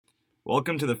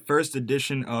Welcome to the first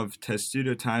edition of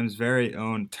Testudo Times' very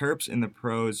own Terps in the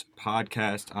Pros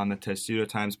podcast on the Testudo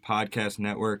Times Podcast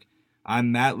Network. I'm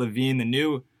Matt Levine, the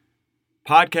new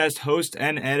podcast host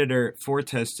and editor for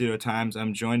Testudo Times.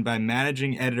 I'm joined by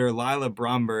managing editor Lila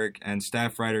Bromberg and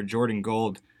staff writer Jordan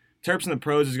Gold. Terps in the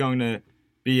Pros is going to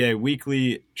be a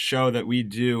weekly show that we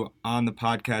do on the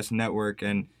podcast network,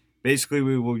 and basically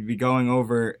we will be going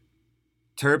over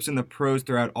Terps in the Pros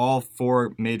throughout all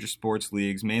four major sports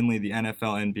leagues, mainly the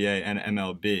NFL, NBA, and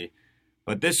MLB.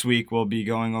 But this week we'll be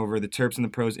going over the Terps in the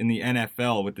Pros in the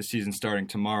NFL with the season starting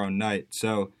tomorrow night.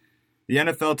 So the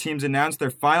NFL teams announced their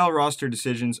final roster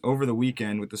decisions over the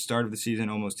weekend with the start of the season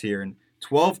almost here. And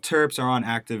 12 Terps are on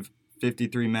active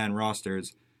 53-man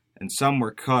rosters, and some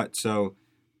were cut. So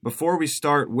before we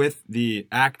start with the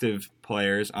active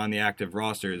players on the active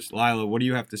rosters, Lila, what do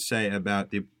you have to say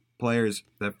about the players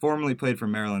that formerly played for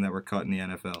Maryland that were cut in the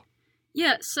NFL?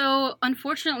 Yeah, so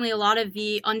unfortunately, a lot of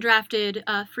the undrafted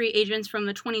free agents from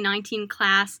the 2019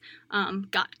 class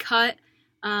got cut.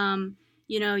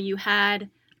 You had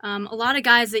a lot of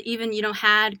guys that even,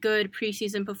 had good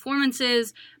preseason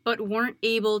performances, but weren't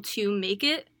able to make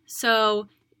it. So,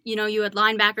 you had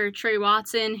linebacker Trey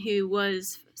Watson, who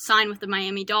was signed with the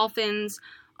Miami Dolphins,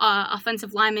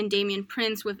 offensive lineman Damian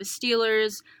Prince with the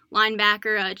Steelers,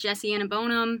 linebacker Jesse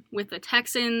Anabonum with the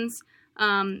Texans,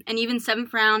 and even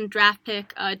 7th round draft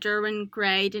pick Derwin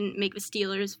Gray didn't make the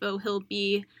Steelers, though he'll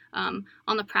be on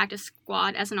the practice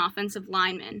squad as an offensive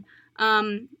lineman.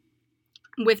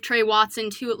 With Trey Watson,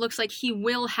 too, it looks like he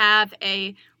will have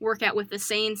a workout with the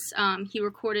Saints. He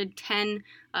recorded 10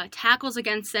 tackles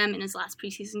against them in his last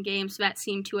preseason game, so that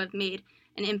seemed to have made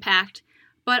an impact.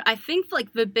 But I think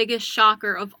the biggest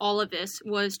shocker of all of this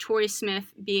was Torrey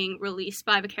Smith being released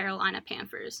by the Carolina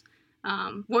Panthers.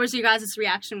 What was your guys'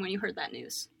 reaction when you heard that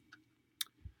news?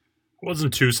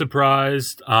 Wasn't too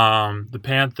surprised. The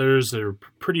Panthers are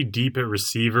pretty deep at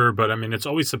receiver, but it's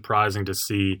always surprising to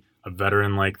see a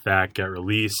veteran like that get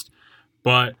released.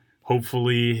 But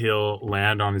hopefully he'll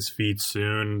land on his feet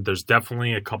soon. There's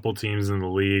definitely a couple teams in the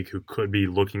league who could be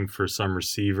looking for some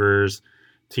receivers.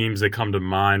 Teams that come to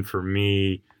mind for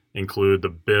me include the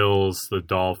Bills, the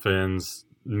Dolphins,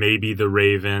 maybe the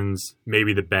Ravens,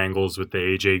 maybe the Bengals with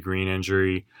the A.J. Green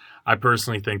injury. I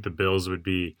personally think the Bills would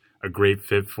be a great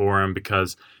fit for him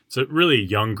because it's a really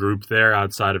young group there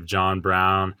outside of John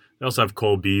Brown. They also have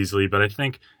Cole Beasley, but I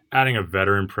think adding a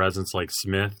veteran presence like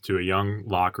Smith to a young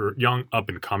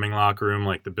up-and-coming locker room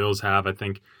like the Bills have, I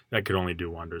think that could only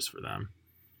do wonders for them.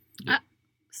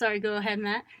 Sorry, go ahead,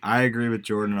 Matt. I agree with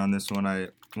Jordan on this one.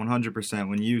 100%.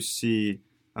 When you see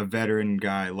a veteran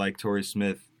guy like Torrey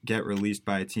Smith get released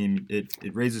by a team, it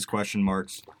raises question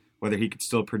marks whether he could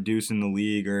still produce in the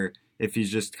league or if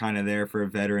he's just kind of there for a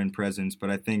veteran presence. But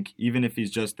I think even if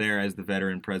he's just there as the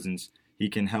veteran presence, he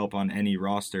can help on any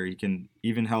roster. He can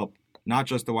even help not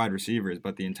just the wide receivers,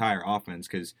 but the entire offense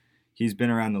because he's been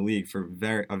around the league for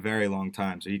a very long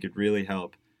time. So he could really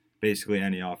help basically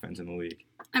any offense in the league.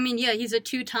 He's a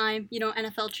two-time,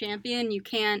 NFL champion. You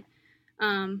can't,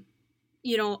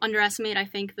 underestimate, I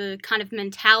think, the kind of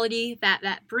mentality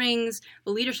that brings,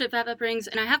 the leadership that brings.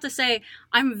 And I have to say,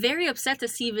 I'm very upset to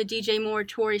see the DJ Moore,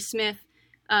 Torrey Smith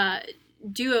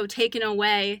duo taken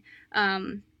away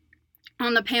on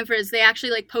the Panthers. They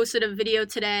actually, posted a video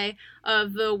today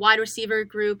of the wide receiver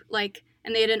group,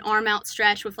 and they had an arm out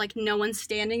stretch with, no one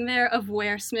standing there of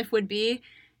where Smith would be.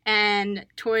 And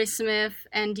Torrey Smith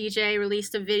and DJ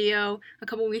released a video a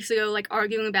couple weeks ago,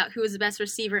 arguing about who was the best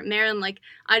receiver at Maryland.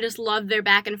 I just loved their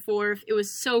back and forth. It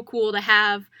was so cool to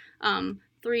have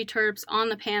three Terps on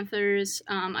the Panthers.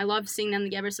 I love seeing them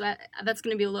together, so that's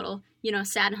going to be a little,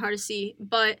 sad and hard to see.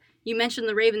 But you mentioned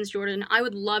the Ravens, Jordan. I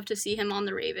would love to see him on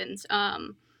the Ravens.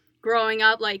 Growing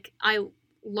up, I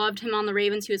loved him on the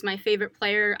Ravens. He was my favorite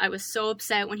player. I was so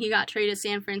upset when he got traded to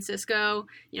San Francisco.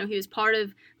 He was part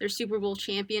of their Super Bowl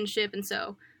championship, and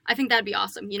so I think that'd be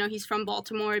awesome. He's from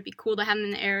Baltimore. It'd be cool to have him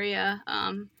in the area.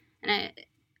 And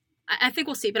I think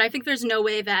we'll see. But I think there's no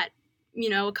way that,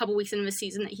 a couple weeks into the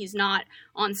season that he's not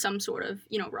on some sort of,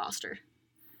 roster.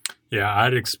 Yeah,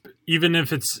 even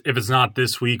if it's not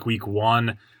this week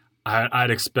 1, I'd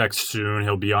expect soon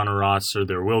he'll be on a roster.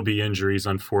 There will be injuries,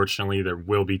 unfortunately. There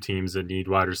will be teams that need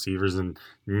wide receivers and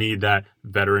need that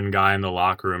veteran guy in the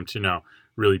locker room to,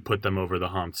 really put them over the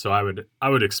hump. So I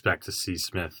would expect to see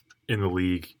Smith in the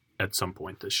league at some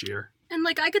point this year. And,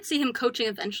 I could see him coaching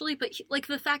eventually, but,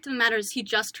 the fact of the matter is he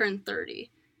just turned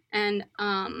 30. And,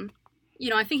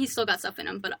 I think he's still got stuff in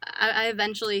him, but I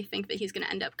eventually think that he's going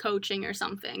to end up coaching or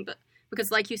something. But because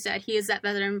like you said, he is that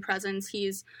veteran presence.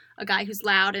 He's a guy who's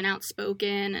loud and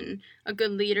outspoken and a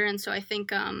good leader. And so I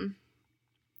think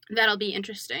that'll be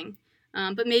interesting.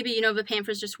 But maybe, the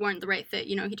Panthers just weren't the right fit.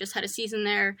 He just had a season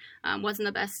there, wasn't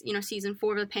the best, season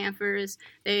for the Panthers.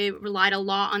 They relied a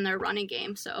lot on their running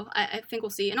game. So I think we'll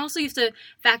see. And also you have to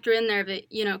factor in there that,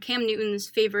 Cam Newton's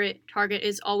favorite target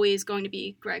is always going to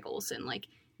be Greg Olsen. Like,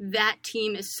 that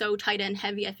team is so tight end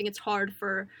heavy. I think it's hard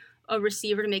for a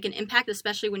receiver to make an impact,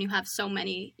 especially when you have so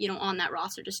many, on that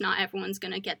roster. Just not everyone's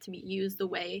going to get to be used the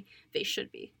way they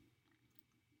should be.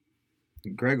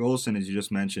 Greg Olsen, as you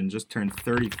just mentioned, just turned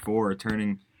 34,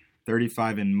 turning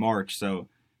 35 in March. So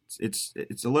it's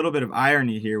a little bit of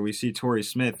irony here. We see Torrey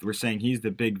Smith. We're saying he's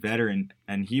the big veteran,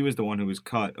 and he was the one who was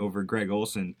cut over Greg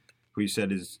Olsen, who you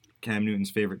said is Cam Newton's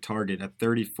favorite target at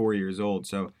 34 years old.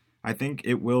 So I think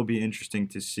it will be interesting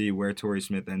to see where Torrey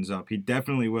Smith ends up. He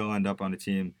definitely will end up on a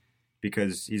team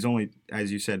because he's only,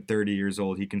 as you said, 30 years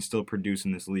old. He can still produce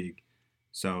in this league.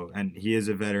 So, and he is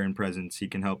a veteran presence. He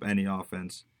can help any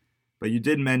offense. But you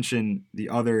did mention the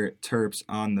other Terps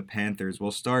on the Panthers. We'll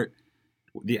start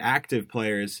the active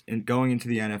players going into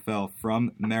the NFL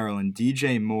from Maryland.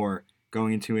 DJ Moore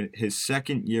going into his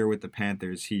second year with the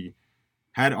Panthers. He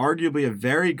had arguably a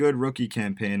very good rookie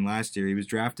campaign last year. He was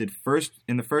drafted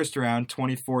in the first round,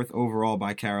 24th overall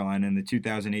by Carolina in the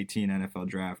 2018 NFL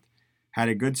Draft. Had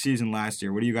a good season last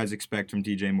year. What do you guys expect from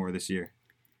DJ Moore this year?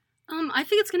 I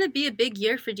think it's going to be a big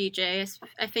year for DJ.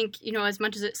 I think, as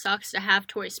much as it sucks to have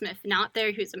Torrey Smith not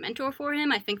there, who's a mentor for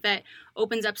him, I think that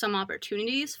opens up some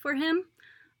opportunities for him.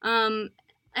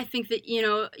 I think that,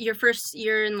 your first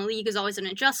year in the league is always an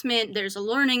adjustment. There's a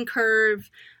learning curve.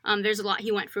 There's a lot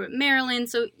he went through at Maryland.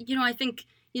 So, I think,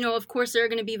 of course there are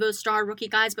going to be those star rookie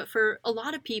guys, but for a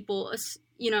lot of people, it's,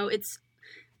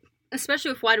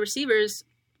 especially with wide receivers,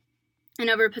 and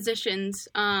other positions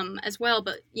as well.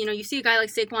 But, you see a guy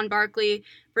like Saquon Barkley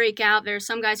break out. There are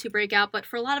some guys who break out, but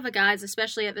for a lot of the guys,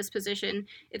 especially at this position,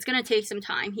 it's going to take some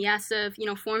time. He has to,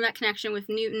 form that connection with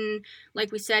Newton.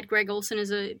 Like we said, Greg Olsen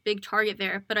is a big target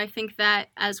there. But I think that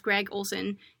as Greg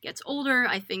Olsen gets older,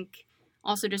 I think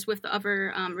also just with the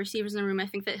other receivers in the room, I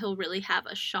think that he'll really have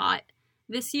a shot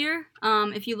this year.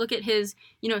 If you look at his,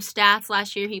 stats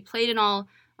last year, he played in all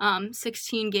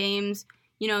 16 games.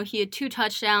 He had 2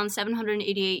 touchdowns,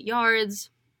 788 yards.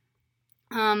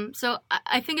 So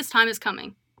I think his time is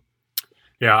coming.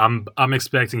 Yeah, I'm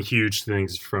expecting huge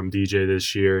things from DJ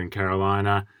this year in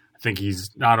Carolina. I think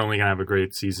he's not only going to have a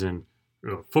great season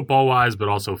football-wise, but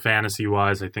also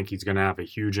fantasy-wise. I think he's going to have a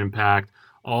huge impact.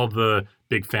 All the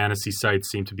big fantasy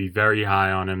sites seem to be very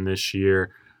high on him this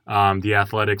year. The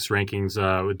Athletics rankings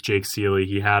with Jake Seeley,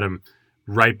 he had him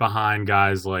right behind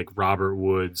guys like Robert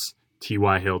Woods,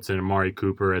 T.Y. Hilton, and Amari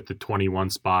Cooper at the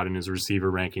 21 spot in his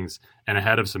receiver rankings, and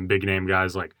ahead of some big-name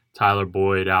guys like Tyler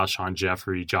Boyd, Alshon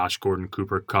Jeffrey, Josh Gordon,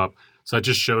 Cooper Kupp. So that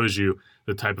just shows you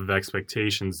the type of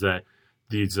expectations that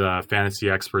these fantasy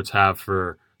experts have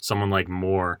for someone like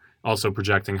Moore, also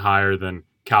projecting higher than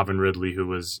Calvin Ridley, who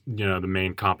was the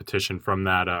main competition from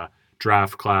that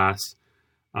draft class.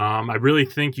 I really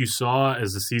think you saw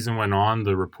as the season went on,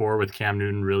 the rapport with Cam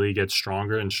Newton really gets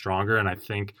stronger and stronger, and I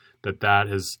think that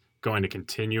is going to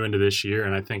continue into this year,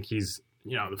 and I think he's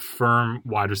the firm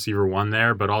wide receiver one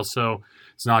there, but also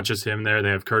it's not just him there. They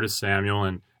have Curtis Samuel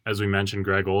and, as we mentioned,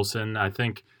 Greg Olsen. I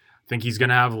think he's going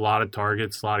to have a lot of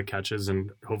targets, a lot of catches, and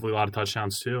hopefully a lot of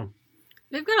touchdowns too.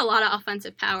 They've got a lot of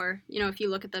offensive power. If you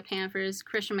look at the Panthers,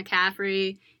 Christian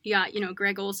McCaffrey, you got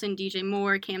Greg Olsen, DJ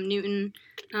Moore, Cam Newton.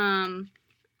 I'm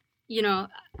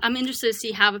interested to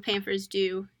see how the Panthers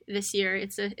do this year.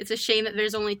 It's a shame that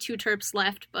there's only 2 Terps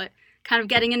left, but kind of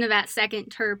getting into that second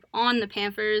Terp on the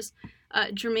Panthers,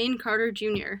 Jermaine Carter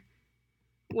Jr.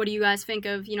 What do you guys think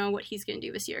of, what he's going to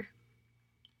do this year?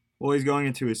 Well, he's going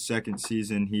into his second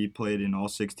season. He played in all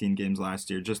 16 games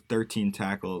last year, just 13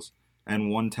 tackles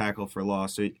and 1 tackle for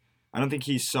loss. So I don't think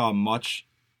he saw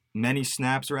many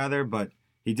snaps rather, but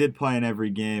he did play in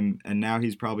every game, and now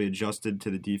he's probably adjusted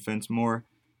to the defense more.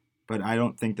 But I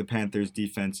don't think the Panthers'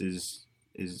 defense is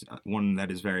one that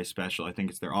is very special. I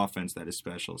think it's their offense that is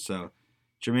special. So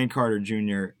Jermaine Carter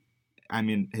Jr.,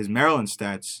 his Maryland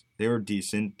stats, they were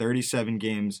decent. 37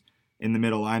 games in the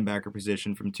middle linebacker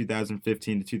position from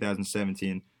 2015 to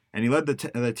 2017. And he led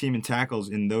the team in tackles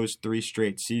in those 3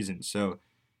 straight seasons. So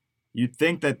you'd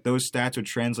think that those stats would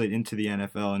translate into the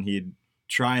NFL and he'd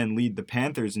try and lead the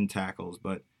Panthers in tackles.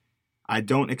 But I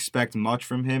don't expect much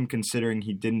from him considering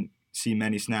he didn't see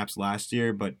many snaps last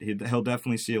year, but he'll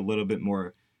definitely see a little bit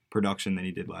more production than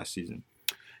he did last season.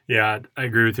 Yeah, I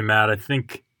agree with you, Matt. I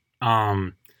think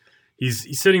he's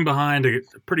sitting behind a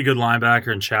pretty good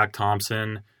linebacker in Shaq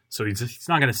Thompson, so he's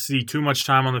not going to see too much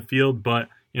time on the field, but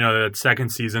that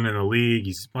second season in the league,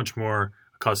 he's much more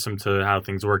accustomed to how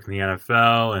things work in the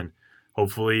NFL, and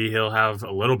hopefully he'll have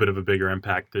a little bit of a bigger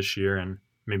impact this year and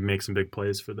maybe make some big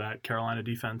plays for that Carolina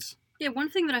defense. Yeah, one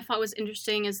thing that I thought was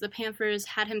interesting is the Panthers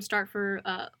had him start for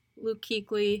Luke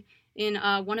Kuechly in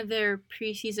one of their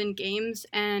preseason games,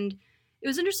 and it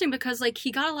was interesting because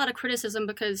he got a lot of criticism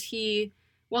because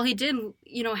while he did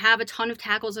have a ton of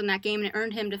tackles in that game and it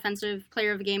earned him Defensive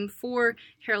Player of the Game for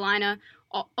Carolina,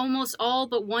 almost all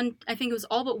but one, I think it was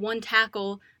all but one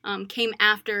tackle came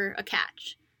after a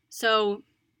catch. So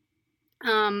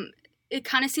it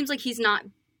kind of seems like he's not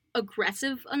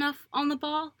aggressive enough on the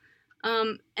ball,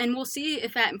 and we'll see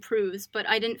if that improves. But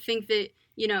I didn't think that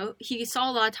he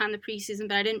saw a lot of time in the preseason,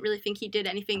 but I didn't really think he did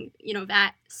anything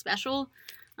that special.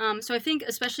 So I think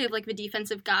especially of the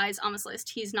defensive guys on this list,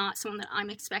 he's not someone that I'm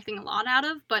expecting a lot out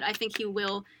of, but I think he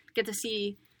will get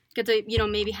to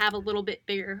maybe have a little bit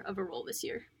bigger of a role this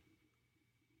year.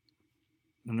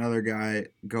 Another guy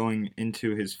going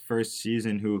into his first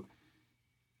season who,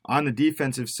 on the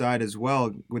defensive side as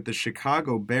well, with the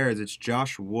Chicago Bears, it's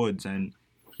Josh Woods, and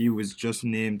he was just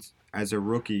named as a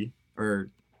rookie or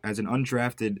as an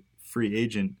undrafted free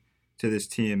agent to this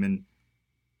team. And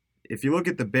if you look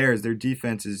at the Bears, their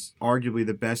defense is arguably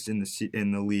the best in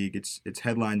the league. It's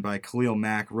headlined by Khalil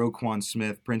Mack, Roquan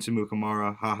Smith, Prince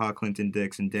Amukamara, HaHa Clinton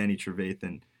Dix, and Danny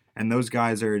Trevathan. And those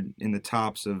guys are in the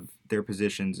tops of their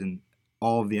positions in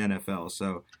all of the NFL.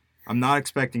 So I'm not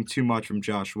expecting too much from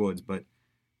Josh Woods, but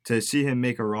to see him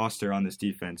make a roster on this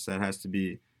defense, that has to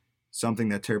be something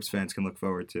that Terps fans can look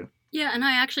forward to. Yeah, and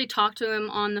I actually talked to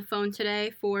him on the phone today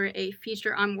for a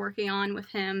feature I'm working on with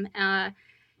him.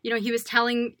 He was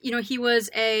telling, he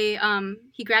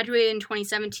graduated in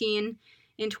 2017.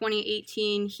 In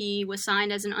 2018, he was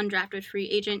signed as an undrafted free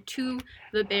agent to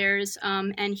the Bears,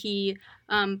 and he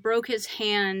broke his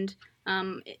hand,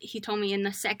 he told me, in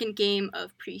the second game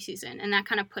of preseason, and that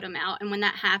kind of put him out. And when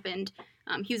that happened,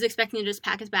 he was expecting to just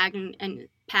pack his bags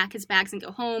and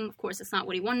go home. Of course, that's not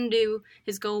what he wanted to do.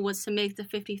 His goal was to make the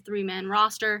 53-man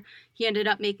roster. He ended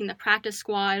up making the practice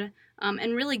squad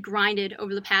and really grinded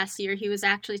over the past year. He was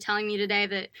actually telling me today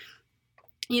that,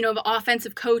 the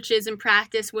offensive coaches in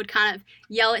practice would kind of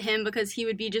yell at him because he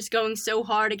would be just going so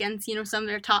hard against, some of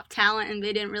their top talent, and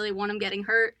they didn't really want him getting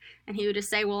hurt. And he would just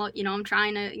say, well, I'm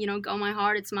trying to, go my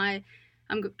hard.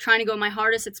 I'm trying to go my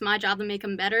hardest. It's my job to make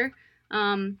them better.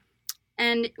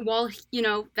 And while,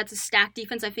 that's a stacked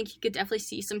defense, I think he could definitely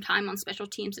see some time on special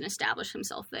teams and establish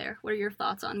himself there. What are your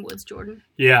thoughts on Woods, Jordan?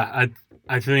 Yeah,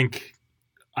 I think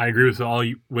I agree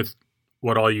with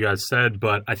what all you guys said,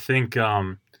 but I think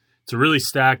it's a really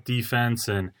stacked defense,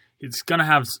 and it's going to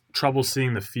have trouble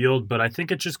seeing the field, but I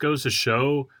think it just goes to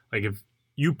show, if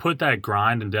you put that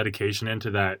grind and dedication into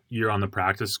that year on the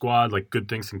practice squad, good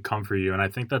things can come for you, and I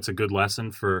think that's a good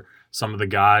lesson for some of the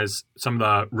guys, some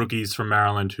of the rookies from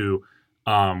Maryland who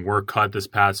were cut this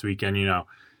past weekend.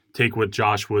 Take what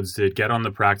Josh Woods did, get on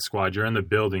the practice squad. You're in the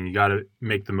building. You got to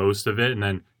make the most of it. And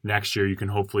then next year you can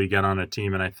hopefully get on a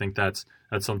team. And I think that's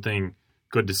something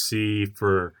good to see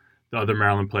for the other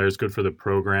Maryland players, good for the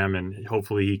program. And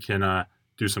hopefully he can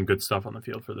do some good stuff on the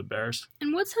field for the Bears.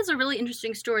 And Woods has a really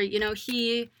interesting story.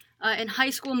 He in high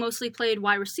school mostly played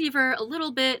wide receiver, a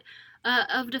little bit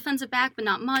of defensive back, but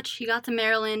not much. He got to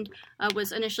Maryland,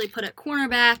 was initially put at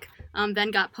cornerback, then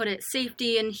got put at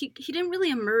safety, and he didn't really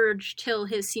emerge till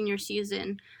his senior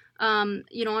season. On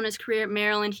his career at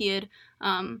Maryland, he had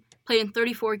played in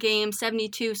 34 games,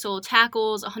 72 solo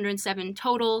tackles, 107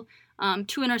 total, 2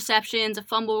 interceptions, a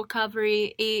fumble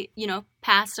recovery, 8,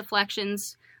 pass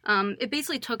deflections. It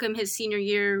basically took him his senior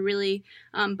year to really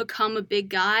become a big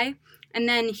guy. And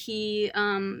then he,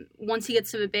 once he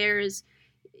gets to the Bears,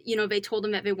 they told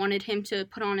him that they wanted him to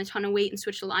put on a ton of weight and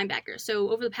switch to linebacker. So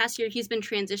over the past year, he's been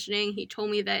transitioning. He told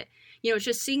me that, it's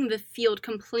just seeing the field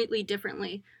completely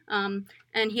differently. And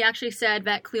he actually said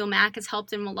that Khalil Mack has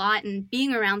helped him a lot, and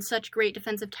being around such great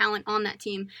defensive talent on that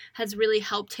team has really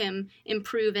helped him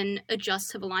improve and adjust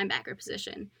to the linebacker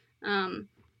position.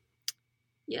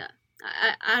 Yeah,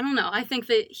 I don't know. I think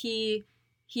that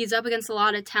he's up against a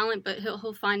lot of talent, but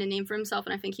he'll find a name for himself,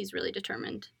 and I think he's really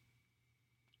determined.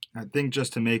 I think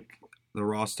just to make the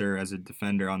roster as a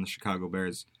defender on the Chicago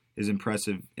Bears is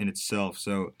impressive in itself.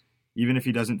 So even if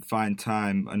he doesn't find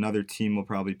time, another team will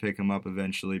probably pick him up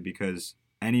eventually because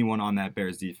anyone on that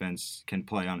Bears defense can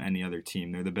play on any other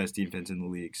team. They're the best defense in the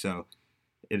league. So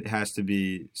it has to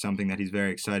be something that he's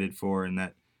very excited for, and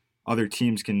that other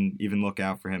teams can even look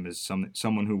out for him as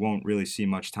someone who won't really see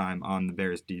much time on the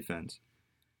Bears defense.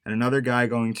 And another guy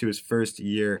going to his first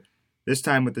year, this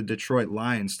time with the Detroit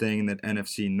Lions, staying in that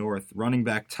NFC North, running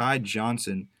back Ty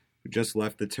Johnson, who just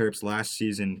left the Terps last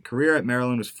season. Career at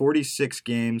Maryland was 46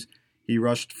 games. He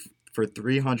rushed for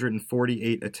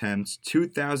 348 attempts,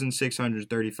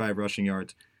 2,635 rushing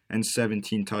yards, and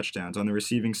 17 touchdowns. On the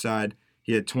receiving side,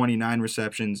 he had 29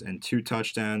 receptions and 2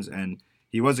 touchdowns, and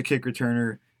he was a kick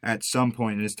returner at some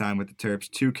point in his time with the Terps,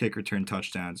 2 kick return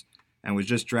touchdowns, and was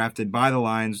just drafted by the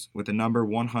Lions with the number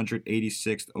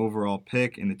 186th overall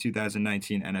pick in the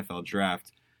 2019 NFL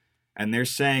Draft. And they're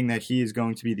saying that he is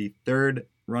going to be the third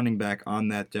running back on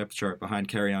that depth chart behind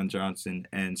Kerryon Johnson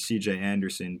and C.J.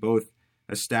 Anderson, both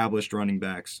established running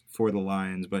backs for the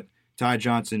Lions. But Ty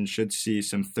Johnson should see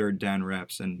some third down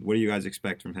reps. And what do you guys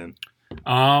expect from him?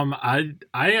 I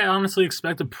honestly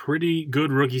expect a pretty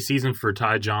good rookie season for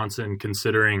Ty Johnson,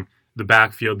 considering the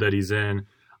backfield that he's in.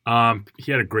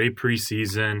 He had a great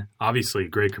preseason, obviously a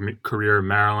great career in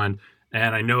Maryland,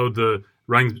 and I know the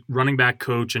running back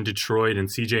coach in Detroit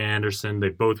and C.J. Anderson,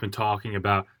 they've both been talking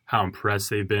about how impressed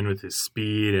they've been with his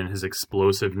speed and his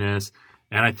explosiveness,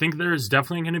 and I think there's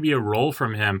definitely going to be a role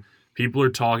from him. People are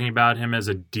talking about him as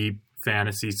a deep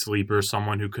fantasy sleeper,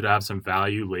 someone who could have some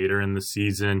value later in the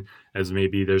season as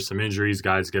maybe there's some injuries,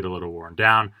 guys get a little worn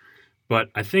down. But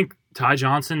I think Ty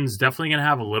Johnson's definitely going to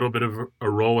have a little bit of a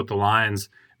role with the Lions.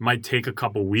 It might take a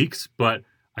couple weeks, but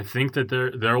I think that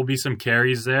there will be some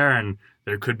carries there, and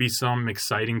there could be some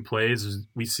exciting plays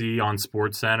we see on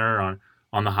SportsCenter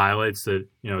on the highlights that,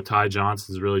 Ty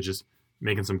Johnson's really just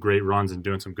making some great runs and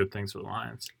doing some good things for the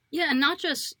Lions. Yeah, and not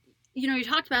just, you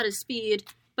talked about his speed,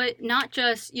 but not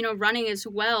just, running as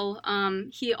well.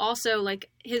 He also,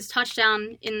 his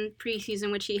touchdown in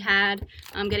preseason, which he had,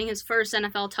 getting his first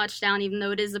NFL touchdown, even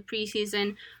though it is the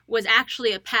preseason, was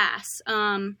actually a pass.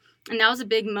 And that was a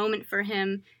big moment for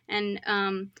him. And,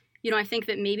 I think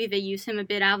that maybe they use him a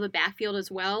bit out of the backfield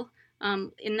as well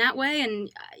in that way. And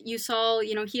you saw,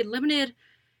 he had limited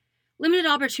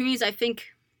opportunities, I think,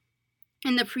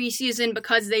 in the preseason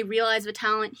because they realized the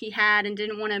talent he had and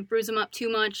didn't want to bruise him up too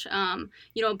much.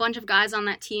 A bunch of guys on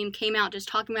that team came out just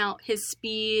talking about his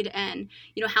speed and,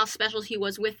 how special he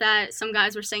was with that. Some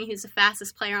guys were saying he's the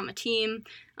fastest player on the team.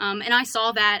 And I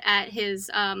saw that at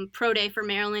his pro day for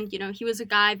Maryland. He was a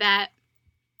guy that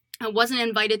wasn't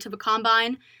invited to the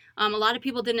combine. A lot of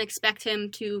people didn't expect him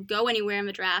to go anywhere in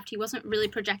the draft. He wasn't really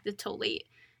projected till late.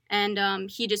 And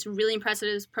he just really impressed at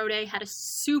his pro day, had a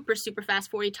super, super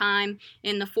fast 40 time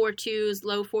in the 4.2s,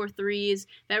 low 4.3s.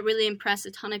 That really impressed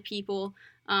a ton of people.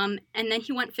 And then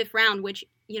he went 5th round, which,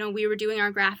 we were doing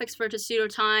our graphics for Testudo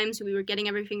Times. We were getting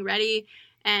everything ready.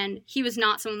 And he was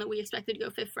not someone that we expected to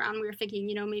go 5th round. We were thinking,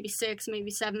 maybe 6th,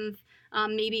 maybe 7th,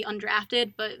 maybe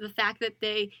undrafted. But the fact that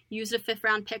they used a 5th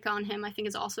round pick on him, I think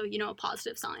is also, a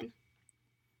positive sign.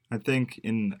 I think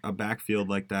in a backfield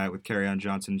like that with Kerryon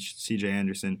Johnson, C.J.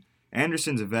 Anderson,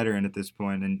 Anderson's a veteran at this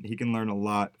point, and he can learn a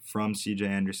lot from C.J.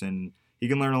 Anderson. He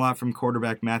can learn a lot from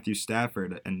quarterback Matthew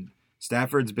Stafford, and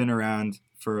Stafford's been around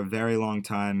for a very long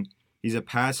time. He's a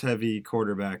pass-heavy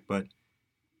quarterback, but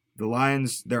the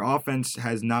Lions, their offense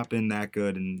has not been that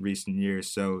good in recent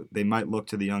years, so they might look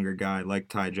to the younger guy like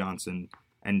Ty Johnson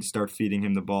and start feeding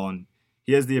him the ball. And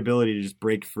he has the ability to just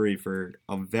break free for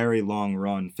a very long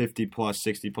run, 50-plus,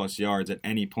 60-plus yards at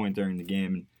any point during the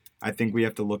game. And I think we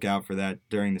have to look out for that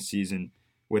during the season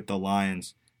with the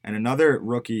Lions. And another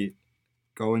rookie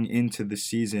going into the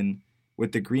season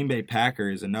with the Green Bay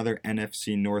Packers, another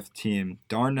NFC North team,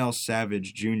 Darnell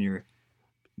Savage Jr.,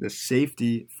 the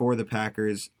safety for the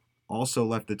Packers, also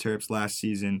left the Terps last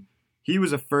season. He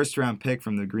was a first-round pick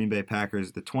from the Green Bay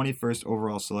Packers, the 21st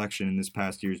overall selection in this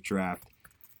past year's draft.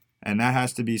 And that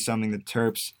has to be something the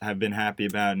Terps have been happy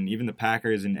about, and even the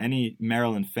Packers and any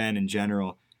Maryland fan in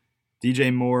general.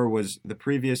 DJ Moore was the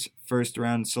previous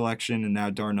first-round selection, and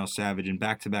now Darnell Savage. In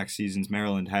back-to-back seasons,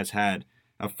 Maryland has had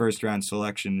a first-round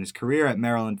selection. In his career at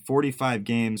Maryland, 45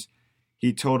 games,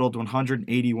 he totaled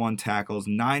 181 tackles,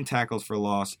 9 tackles for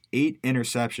loss, 8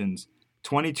 interceptions,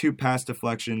 22 pass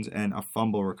deflections, and a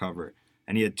fumble recover.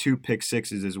 And he had 2 pick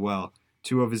sixes as well.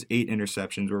 2 of his 8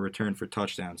 interceptions were returned for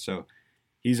touchdowns. So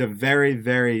he's a very,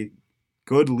 very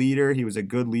good leader. He was a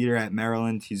good leader at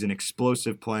Maryland. He's an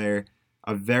explosive player,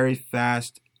 a very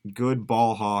fast, good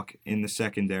ball hawk in the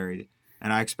secondary.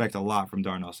 And I expect a lot from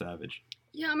Darnell Savage.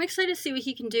 Yeah, I'm excited to see what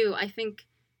he can do. I think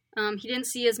he didn't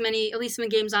see as many, at least in the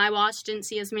games I watched, didn't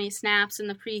see as many snaps in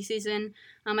the preseason.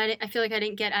 I feel like I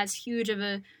didn't get as huge of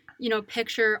a,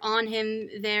 picture on him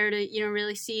there to,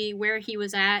 really see where he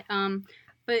was at.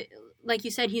 But like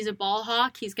you said, he's a ball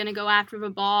hawk. He's going to go after the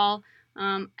ball.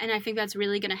 And I think that's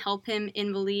really going to help him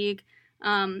in the league.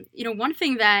 One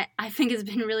thing that I think has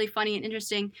been really funny and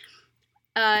interesting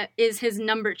is his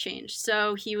number change.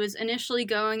 So he was initially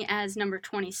going as number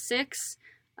 26,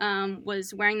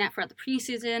 was wearing that throughout the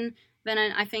preseason. Then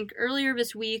I think earlier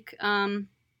this week,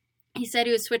 he said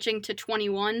he was switching to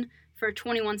 21 for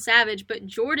 21 Savage, but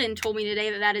Jordan told me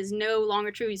today that that is no longer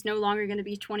true. He's no longer going to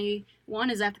be 21.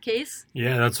 Is that the case?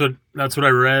 Yeah, that's what I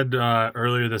read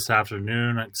earlier this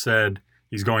afternoon. It said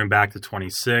he's going back to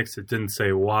 26. It didn't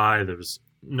say why. There was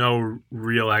no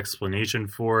real explanation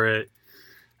for it.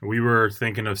 We were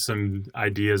thinking of some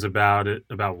ideas about it,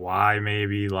 about why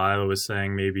maybe. Lila was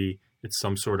saying maybe it's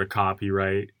some sort of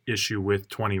copyright issue with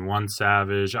 21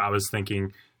 Savage. I was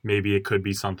thinking maybe it could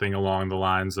be something along the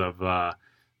lines of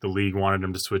the league wanted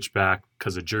him to switch back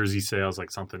because of jersey sales,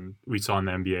 like something we saw in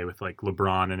the NBA with like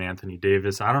LeBron and Anthony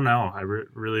Davis. I don't know. I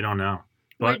really don't know.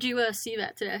 But, where'd you see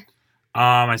that today?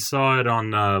 I saw it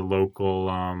on the local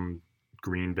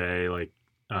Green Bay, like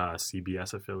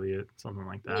CBS affiliate, something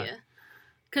like that. Yeah.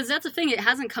 Because that's the thing. It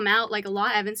hasn't come out like a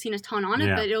lot. I haven't seen a ton on it,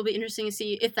 Yeah. but it'll be interesting to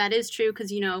see if that is true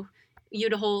because, you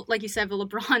the whole, like you said, the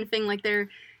LeBron thing, like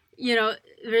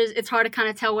it's hard to kind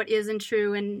of tell what isn't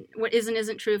true and what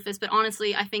isn't true of this. But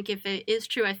honestly, I think if it is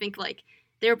true, I think like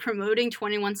they're promoting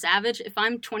 21 Savage. If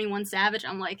I'm 21 Savage,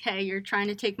 I'm like, hey, you're trying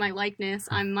to take my likeness.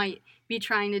 I might be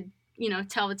trying to,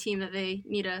 tell the team that they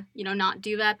need to, not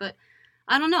do that. But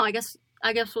I don't know. I guess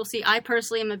we'll see. I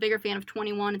personally am a bigger fan of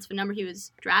 21. It's the number he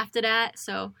was drafted at.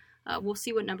 So we'll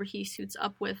see what number he suits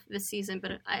up with this season.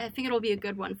 But I think it'll be a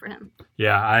good one for him.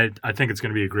 Yeah, I think it's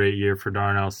going to be a great year for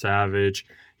Darnell Savage.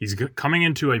 He's coming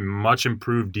into a much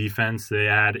improved defense. They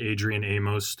had Adrian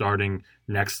Amos starting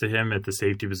next to him at the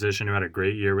safety position, who had a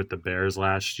great year with the Bears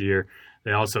last year.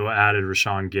 They also added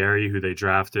Rashawn Gary, who they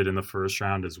drafted in the first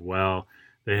round as well.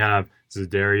 They have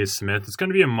Zadarius Smith. It's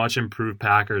going to be a much improved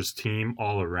Packers team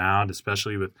all around,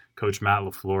 especially with Coach Matt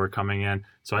LaFleur coming in.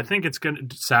 So I think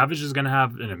Savage is going to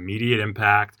have an immediate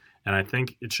impact, and I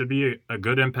think it should be a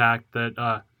good impact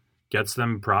that gets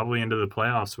them probably into the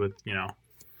playoffs with,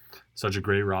 such a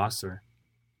great roster.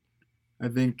 I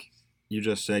think you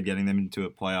just said getting them into the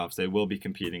playoffs. They will be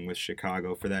competing with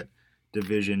Chicago for that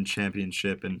division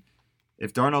championship. And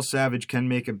if Darnell Savage can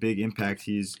make a big impact,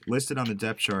 he's listed on the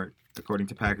depth chart, according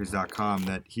to Packers.com,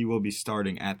 that he will be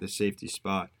starting at the safety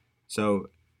spot. So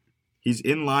he's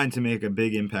in line to make a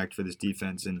big impact for this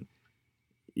defense. And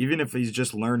even if he's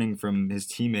just learning from his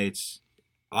teammates,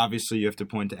 obviously you have to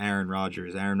point to Aaron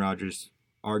Rodgers. Aaron Rodgers,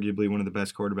 arguably one of the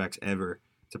best quarterbacks ever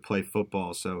to play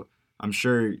football. So I'm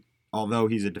sure, although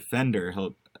he's a defender,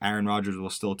 Aaron Rodgers will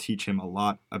still teach him a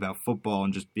lot about football,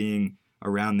 and just being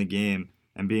around the game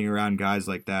and being around guys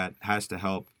like that has to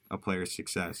help a player's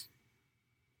success.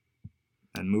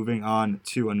 And moving on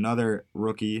to another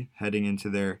rookie heading into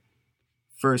their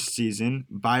first season,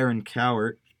 Byron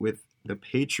Cowart with the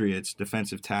Patriots,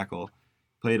 defensive tackle,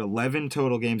 played 11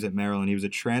 total games at Maryland. He was a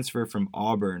transfer from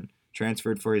Auburn,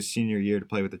 transferred for his senior year to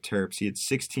play with the Terps. He had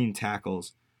 16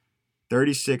 tackles,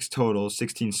 36 total,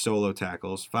 16 solo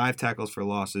tackles, 5 tackles for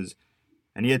losses,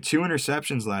 and he had 2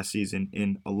 interceptions last season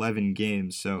in 11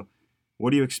 games. So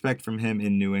what do you expect from him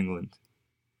in New England?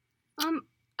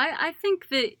 I think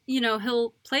that,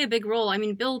 he'll play a big role. I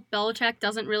mean, Bill Belichick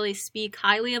doesn't really speak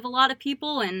highly of a lot of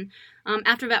people, and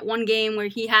after that one game where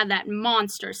he had that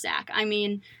monster sack, I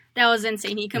mean, that was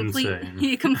insane. He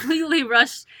completely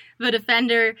rushed the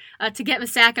defender to get the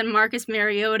sack on Marcus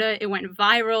Mariota. It went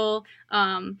viral,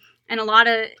 and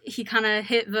he kind of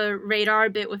hit the radar a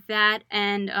bit with that,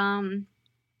 and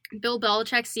Bill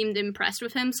Belichick seemed impressed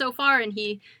with him so far, and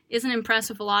he isn't impressed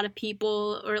with a lot of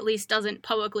people, or at least doesn't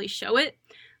publicly show it.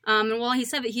 And while he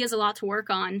said that he has a lot to work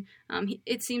on,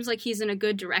 it seems like he's in a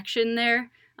good direction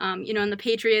there. And the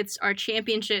Patriots are a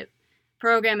championship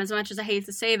program, as much as I hate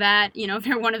to say that.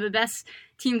 They're one of the best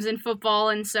teams in football,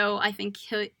 and so I think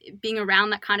being around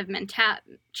that kind of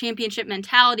championship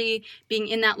mentality, being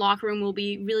in that locker room will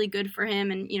be really good for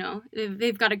him, and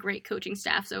they've got a great coaching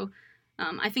staff, so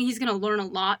I think he's going to learn a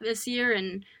lot this year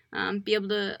and be able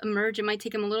to emerge. It might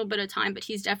take him a little bit of time, but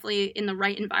he's definitely in the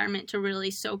right environment to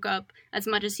really soak up as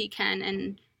much as he can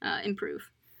and improve.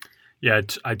 Yeah,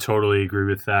 I totally agree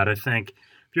with that. I think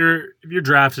if you're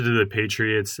drafted to the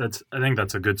Patriots, I think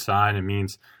that's a good sign. It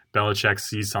means Belichick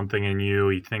sees something in you.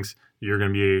 He thinks you're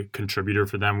going to be a contributor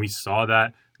for them. We saw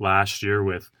that last year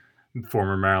with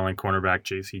former Maryland cornerback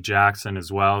J.C. Jackson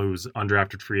as well, who was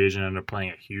undrafted free agent, ended up playing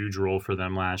a huge role for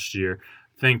them last year.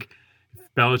 I think if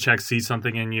Belichick sees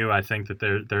something in you, I think that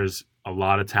there's a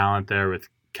lot of talent there with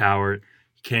Cowart.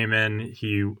 He came in,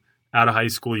 out of high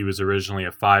school, he was originally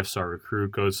a 5-star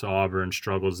recruit, goes to Auburn,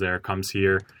 struggles there, comes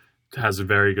here, has a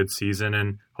very good season,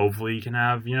 and hopefully he can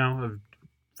have, a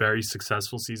very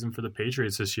successful season for the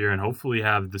Patriots this year, and hopefully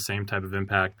have the same type of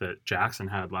impact that Jackson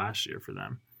had last year for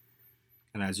them.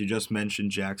 And as you just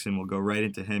mentioned, Jackson will go right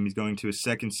into him. He's going to his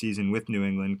second season with New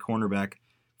England, cornerback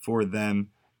for them.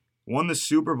 won the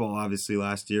Super Bowl, obviously,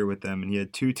 last year with them, and he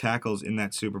had 2 tackles in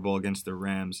that Super Bowl against the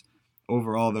Rams.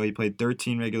 Overall, though, he played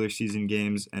 13 regular season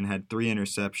games and had 3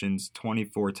 interceptions,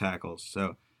 24 tackles.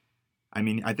 So, I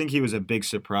mean, I think he was a big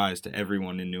surprise to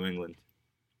everyone in New England.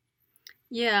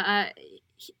 Yeah,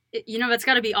 that's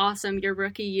got to be awesome, your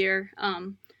rookie year,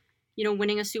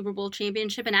 winning a Super Bowl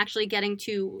championship and actually getting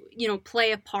to,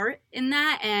 play a part in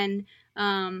that and,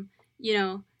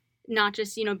 not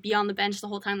just, be on the bench the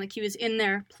whole time. Like, he was in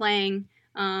there playing,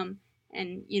 and,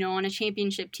 on a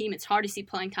championship team, it's hard to see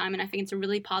playing time, and I think it's a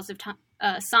really positive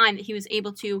sign that he was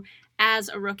able to as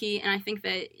a rookie, and I think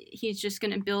that he's just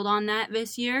going to build on that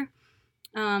this year.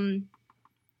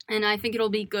 And I think it'll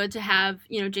be good to have,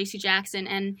 J.C. Jackson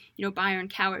and, Byron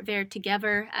Cowart there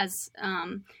together as,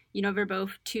 they're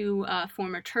both 2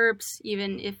 former Terps,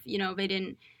 even if, they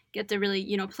didn't get to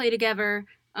really, play together.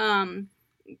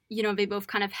 They both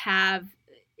kind of have,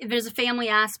 there's a family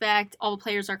aspect. All the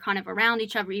players are kind of around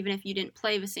each other, even if you didn't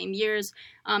play the same years.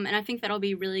 And I think that'll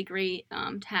be really great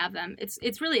to have them.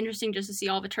 It's really interesting just to see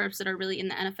all the Terps that are really in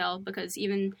the NFL, because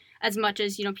even as much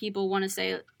as, people want to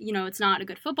say, it's not a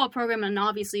good football program, and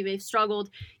obviously they've struggled,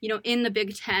 in the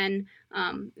Big Ten,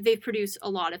 they've produced a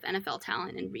lot of NFL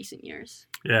talent in recent years.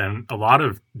 Yeah, and a lot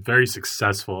of very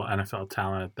successful NFL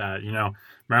talent at that.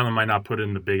 Maryland might not put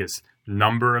in the biggest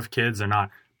number of kids. They're not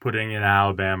putting in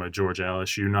Alabama, Georgia,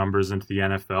 LSU numbers into the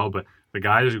NFL, but the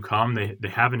guys who come, they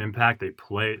have an impact. They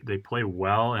play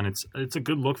well, and it's a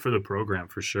good look for the program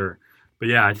for sure. But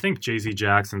yeah, I think J.C.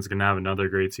 Jackson's going to have another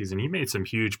great season. He made some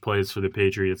huge plays for the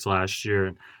Patriots last year,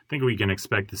 and I think we can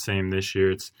expect the same this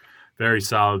year. It's very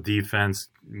solid defense,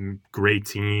 great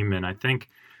team, and I think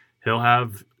he'll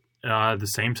have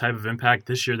the same type of impact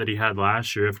this year that he had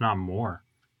last year, if not more.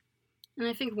 And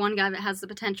I think one guy that has the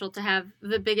potential to have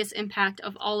the biggest impact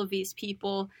of all of these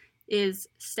people is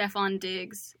Stefon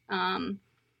Diggs.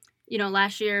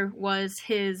 Last year was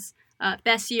his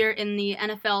best year in the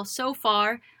NFL so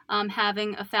far,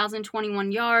 having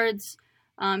 1,021 yards.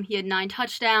 He had 9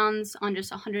 touchdowns on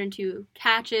just 102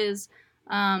 catches.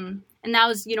 And that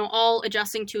was, all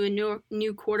adjusting to a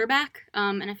new quarterback.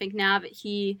 And I think now that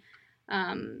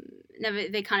now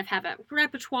that they kind of have a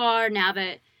repertoire, now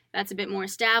that that's a bit more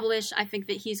established, I think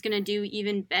that he's going to do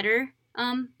even better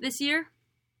this year.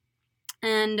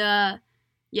 And,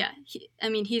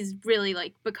 he's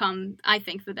really, become, I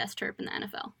think, the best Terp in the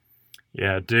NFL.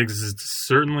 Yeah, Diggs has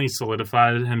certainly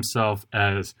solidified himself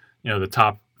as, the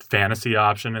top fantasy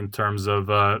option in terms of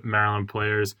Maryland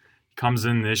players. He comes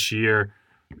in this year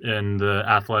in the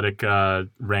athletic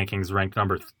rankings, ranked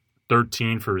number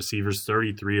 13 for receivers,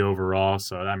 33 overall.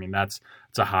 So, I mean, that's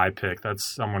a high pick.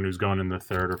 That's someone who's going in the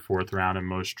 3rd or 4th round in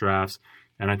most drafts.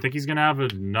 And I think he's going to have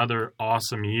another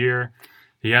awesome year.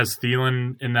 He has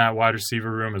Thielen in that wide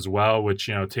receiver room as well, which,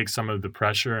 takes some of the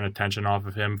pressure and attention off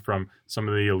of him from some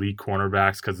of the elite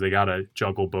cornerbacks because they got to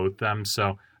juggle both them. So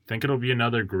I think it'll be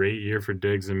another great year for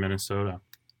Diggs in Minnesota.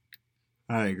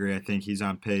 I agree. I think he's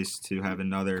on pace to have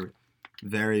another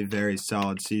very, very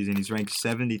solid season. He's ranked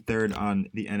 73rd on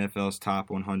the NFL's top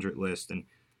 100 list. And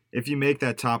if you make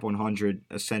that top 100,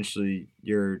 essentially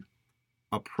you're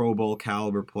a Pro Bowl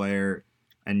caliber player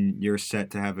and you're set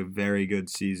to have a very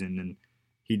good season. And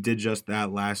he did just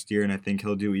that last year, and I think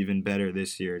he'll do even better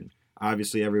this year. And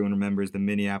obviously everyone remembers the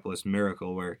Minneapolis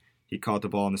Miracle where he caught the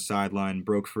ball on the sideline,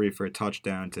 broke free for a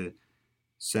touchdown to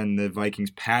send the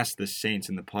Vikings past the Saints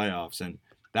in the playoffs. And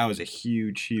that was a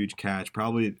huge, huge catch.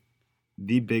 Probably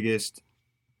the biggest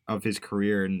of his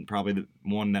career and probably the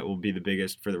one that will be the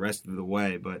biggest for the rest of the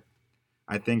way. But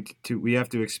I think we have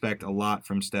to expect a lot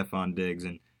from Stefon Diggs,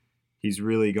 and he's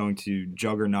really going to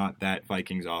juggernaut that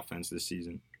Vikings offense this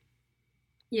season.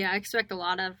 Yeah, I expect a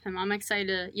lot of him. I'm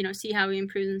excited to, see how he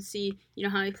improves and see,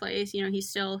 how he plays. He's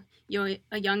still,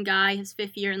 a young guy, his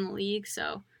 5th year in the league.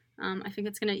 So I think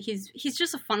he's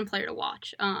just a fun player to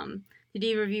watch. Did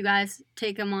either of you guys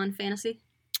take him on fantasy?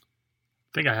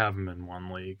 I think I have him in one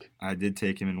league. I did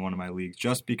take him in one of my leagues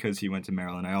just because he went to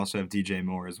Maryland. I also have DJ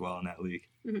Moore as well in that league.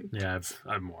 Mm-hmm. Yeah,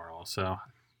 I have Moore also.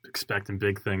 Expecting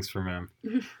big things from him.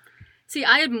 See,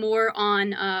 I had Moore on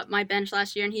my bench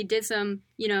last year, and he did some,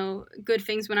 good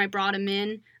things when I brought him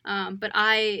in. But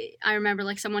I remember,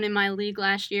 someone in my league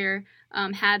last year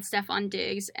had Stefon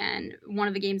Diggs, and one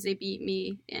of the games they beat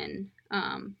me in,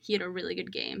 he had a really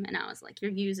good game, and I was like,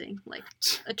 you're using,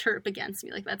 a Terp against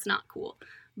me. That's not cool.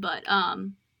 But,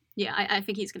 I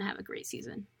think he's going to have a great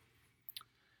season.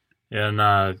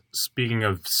 And speaking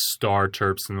of star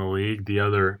Terps in the league, the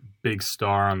other big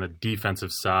star on the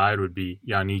defensive side would be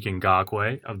Yannick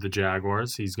Ngakoue of the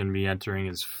Jaguars. He's going to be entering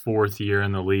his 4th year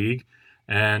in the league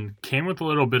and came with a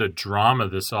little bit of drama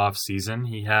this offseason.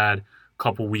 He had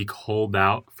couple-week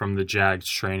holdout from the Jags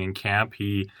training camp.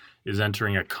 He is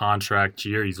entering a contract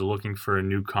year. He's looking for a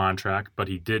new contract, but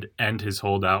he did end his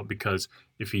holdout because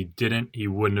if he didn't, he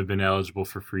wouldn't have been eligible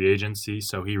for free agency.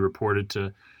 So he reported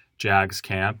to Jags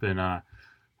camp, and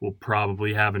will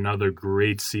probably have another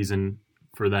great season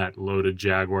for that loaded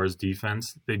Jaguars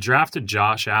defense. They drafted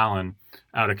Josh Allen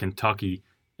out of Kentucky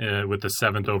with the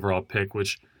 7th overall pick,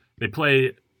 which they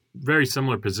play very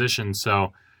similar positions.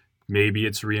 So maybe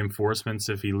it's reinforcements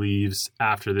if he leaves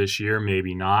after this year,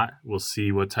 maybe not. We'll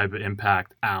see what type of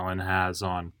impact Allen has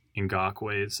on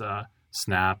Ngakoue's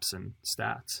snaps and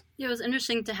stats. Yeah, it was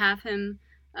interesting to have him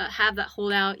have that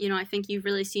holdout. I think you've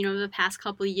really seen over the past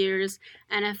couple of years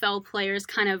NFL players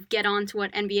kind of get on to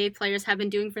what NBA players have been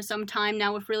doing for some time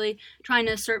now, with really trying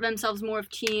to assert themselves more of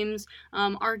teams,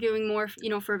 arguing more,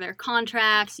 for their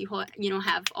contracts. You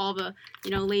have all the,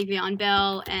 Le'Veon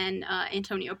Bell and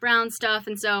Antonio Brown stuff.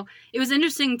 And so it was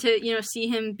interesting to, see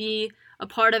him be a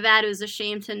part of that. It was a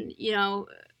shame to,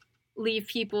 leave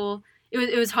people.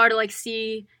 It was hard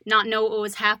to not know what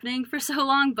was happening for so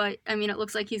long, but I mean, it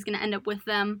looks like he's going to end up with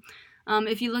them.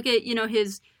 If you look at,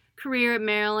 his career at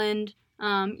Maryland,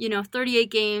 38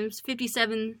 games,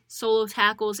 57 solo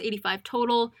tackles, 85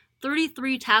 total,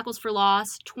 33 tackles for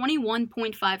loss,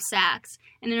 21.5 sacks,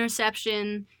 an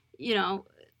interception,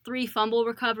 3 fumble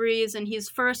recoveries, and he's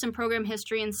first in program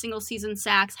history in single season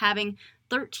sacks, having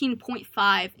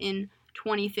 13.5 in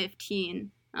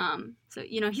 2015. So,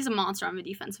 he's a monster on the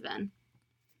defensive end.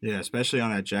 Yeah, especially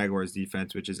on that Jaguars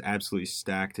defense, which is absolutely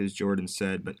stacked, as Jordan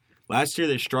said. But last year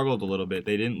they struggled a little bit.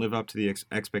 They didn't live up to the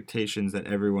expectations that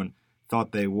everyone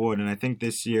thought they would. And I think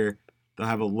this year they'll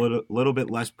have a little bit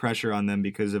less pressure on them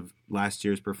because of last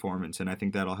year's performance. And I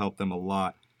think that'll help them a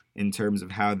lot in terms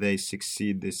of how they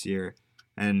succeed this year.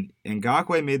 And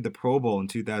Ngakoue made the Pro Bowl in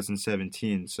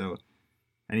 2017. And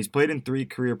he's played in 3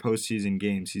 career postseason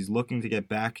games. He's looking to get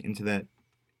back into that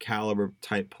caliber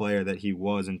type player that he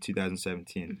was in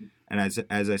 2017. Mm-hmm. And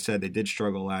as I said, they did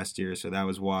struggle last year, so that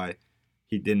was why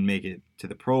he didn't make it to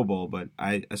the Pro Bowl. But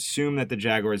I assume that the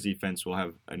Jaguars defense will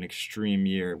have an extreme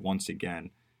year once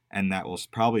again, and that will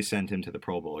probably send him to the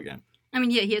Pro Bowl again. I mean,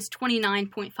 yeah, he has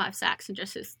 29.5 sacks in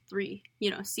just his 3,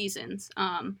 seasons.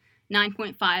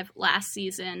 9.5 last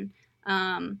season.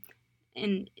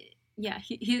 And yeah,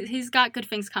 he's got good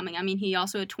things coming. I mean, he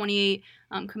also had 28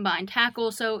 combined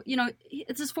tackles. So,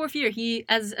 it's his 4th year. He,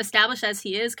 as established as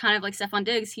he is, kind of like Stefon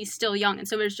Diggs, he's still young. And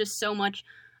so there's just so much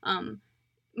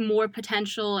more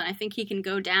potential. And I think he can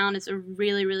go down as a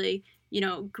really, really,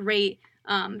 great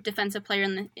defensive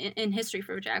player in history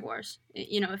for the Jaguars,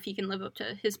 if he can live up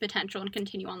to his potential and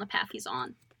continue on the path he's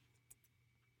on.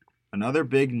 Another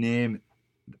big name,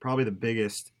 probably the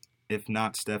biggest, if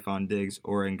not Stefon Diggs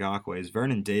or Ngakoue, is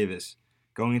Vernon Davis,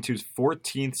 going into his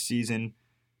 14th season,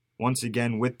 once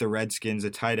again with the Redskins, a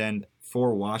tight end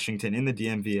for Washington in the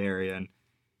DMV area, and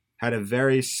had a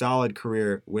very solid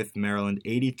career with Maryland,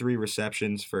 83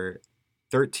 receptions for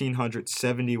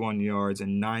 1,371 yards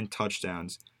and 9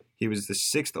 touchdowns. He was the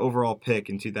 6th overall pick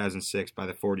in 2006 by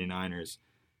the 49ers,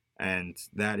 and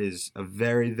that is a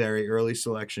very, very early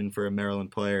selection for a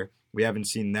Maryland player. We haven't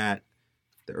seen that.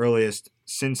 The earliest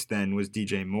since then was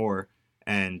DJ Moore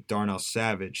and Darnell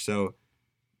Savage. So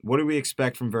what do we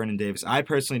expect from Vernon Davis? I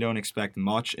personally don't expect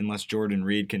much unless Jordan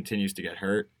Reed continues to get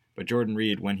hurt. But Jordan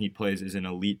Reed, when he plays, is an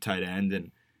elite tight end,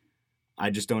 and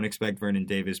I just don't expect Vernon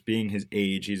Davis, being his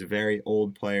age. He's a very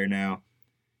old player now.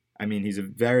 I mean, he's a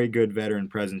very good veteran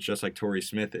presence, just like Torrey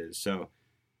Smith is. So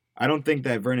I don't think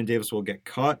that Vernon Davis will get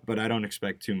cut, but I don't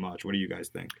expect too much. What do you guys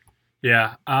think?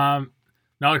 Yeah,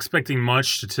 not expecting much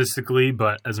statistically,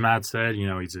 but as Matt said,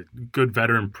 he's a good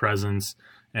veteran presence,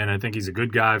 and I think he's a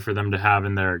good guy for them to have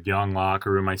in their young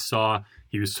locker room. I saw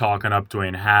he was talking up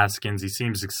Dwayne Haskins. He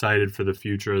seems excited for the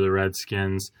future of the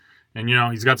Redskins, and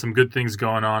he's got some good things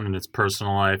going on in his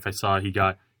personal life. I saw he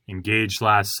got engaged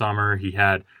last summer. He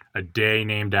had a day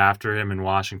named after him in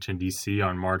Washington, D.C.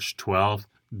 on March 12th,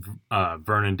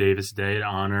 Vernon Davis Day, to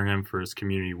honor him for his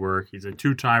community work. He's a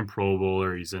 2-time Pro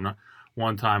Bowler. He's a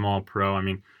 1-time All-Pro. I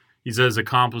mean, he's as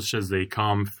accomplished as they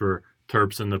come for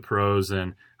Terps in the pros,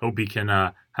 and hope he can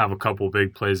have a couple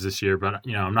big plays this year, but,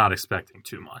 I'm not expecting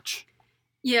too much.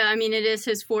 Yeah, I mean, it is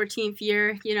his 14th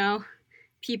year,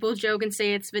 People joke and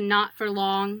say it's the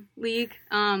not-for-long league.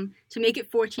 To make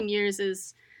it 14 years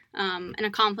is an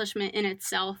accomplishment in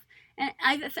itself. And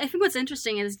I think what's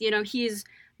interesting is, he's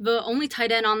the only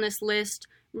tight end on this list.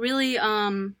 Really,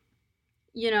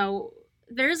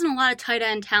 there isn't a lot of tight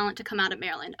end talent to come out of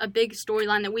Maryland. A big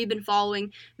storyline that we've been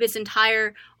following this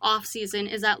entire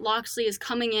offseason is that Locksley is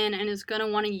coming in and is going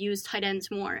to want to use tight ends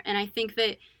more. And I think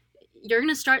that, you're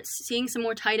going to start seeing some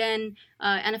more tight end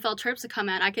NFL Terps to come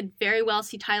out. I could very well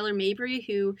see Tyler Mabry,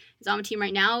 who is on the team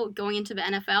right now, going into the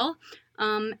NFL.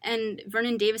 And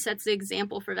Vernon Davis sets the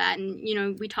example for that.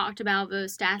 And, we talked about the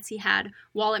stats he had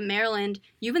while at Maryland.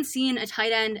 You haven't seen a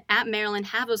tight end at Maryland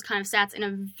have those kind of stats in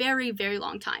a very, very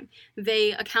long time.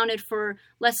 They accounted for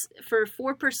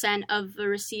 4% of the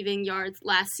receiving yards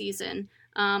last season.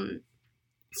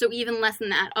 So even less than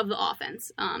that of the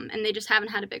offense. And they just haven't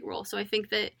had a big role. So I think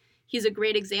that he's a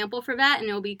great example for that, and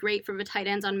it'll be great for the tight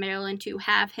ends on Maryland to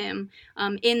have him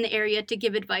in the area to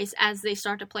give advice as they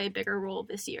start to play a bigger role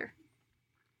this year.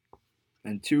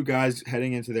 And two guys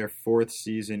heading into their fourth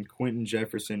season. Quentin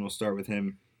Jefferson, we'll start with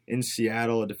him in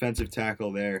Seattle, a defensive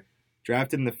tackle there.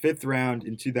 Drafted in the 5th round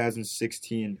in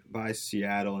 2016 by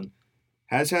Seattle and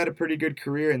has had a pretty good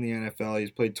career in the NFL.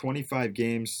 He's played 25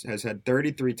 games, has had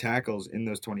 33 tackles in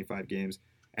those 25 games,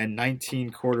 and 19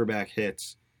 quarterback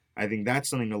hits. I think that's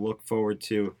something to look forward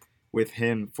to with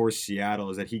him for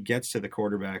Seattle, is that he gets to the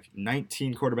quarterback.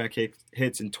 19 quarterback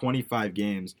hits in 25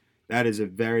 games. That is a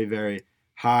very, very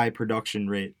high production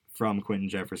rate from Quentin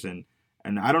Jefferson.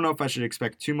 And I don't know if I should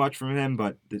expect too much from him,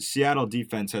 but the Seattle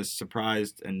defense has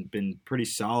surprised and been pretty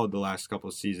solid the last couple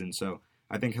of seasons. So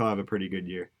I think he'll have a pretty good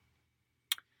year.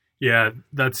 Yeah,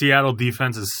 that Seattle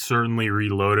defense is certainly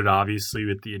reloaded, obviously,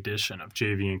 with the addition of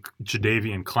Jadeveon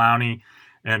Clowney.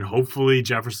 And hopefully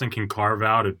Jefferson can carve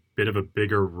out a bit of a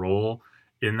bigger role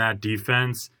in that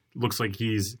defense. Looks like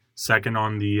he's second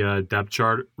on the depth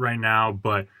chart right now,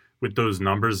 but with those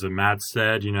numbers that Matt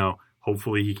said,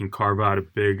 hopefully he can carve out a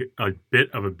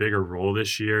bit of a bigger role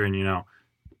this year and,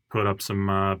 put up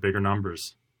some bigger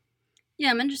numbers.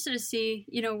 Yeah, I'm interested to see,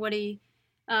 what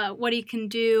he can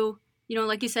do.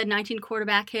 Like you said, 19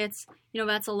 quarterback hits,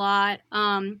 that's a lot.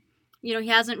 He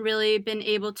hasn't really been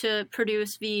able to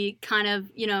produce the kind of,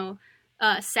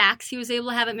 sacks he was able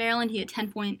to have at Maryland. He had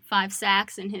 10.5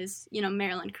 sacks in his,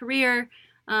 Maryland career.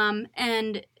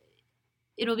 And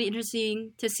it'll be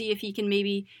interesting to see if he can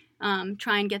maybe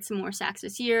try and get some more sacks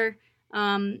this year,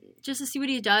 just to see what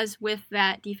he does with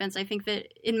that defense. I think that,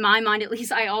 in my mind at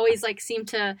least, I always seem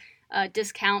to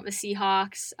discount the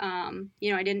Seahawks.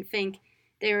 I didn't think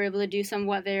they were able to do some of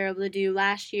what they were able to do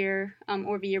last year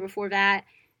or the year before that.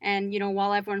 And,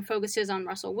 while everyone focuses on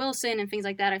Russell Wilson and things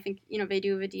like that, I think, they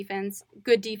do have a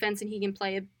good defense, and he can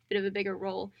play a bit of a bigger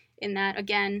role in that.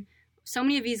 Again, so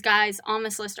many of these guys on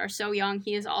this list are so young.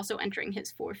 He is also entering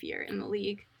his 4th year in the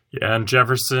league. Yeah, and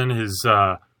Jefferson, his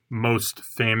most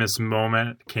famous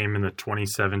moment came in the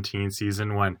 2017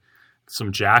 season when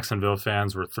some Jacksonville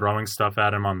fans were throwing stuff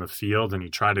at him on the field, and he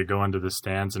tried to go into the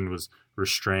stands and was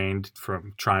restrained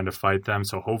from trying to fight them.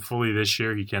 So hopefully this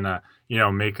year he can,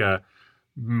 make a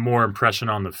more impression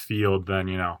on the field than,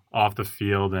 off the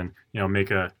field, and, make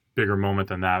a bigger moment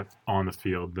than that on the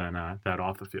field than that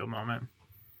off the field moment.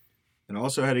 And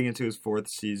also heading into his 4th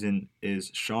season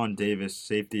is Sean Davis,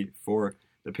 safety for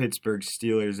the Pittsburgh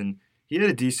Steelers. And he had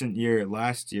a decent year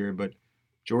last year, but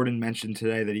Jordan mentioned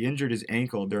today that he injured his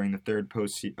ankle during the 3rd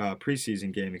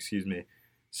preseason game,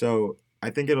 So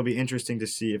I think it'll be interesting to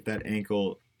see if that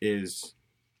ankle is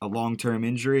a long-term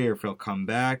injury or if he'll come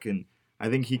back. And I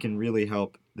think he can really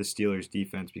help the Steelers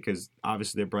defense, because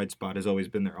obviously their bright spot has always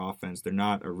been their offense. They're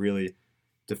not a really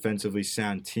defensively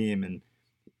sound team. And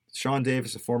Sean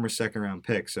Davis, a former 2nd-round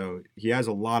pick, so he has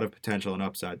a lot of potential and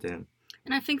upside to him.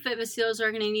 And I think that the Steelers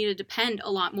are going to need to depend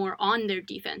a lot more on their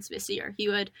defense this year. He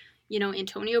would,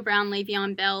 Antonio Brown,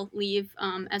 Le'Veon Bell leave,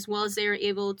 as well as they were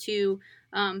able to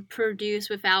produce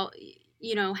without,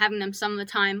 having them some of the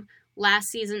time last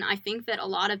season. I think that a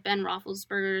lot of Ben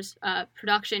Roethlisberger's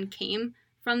production came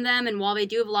from them. And while they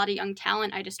do have a lot of young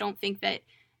talent, I just don't think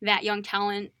that young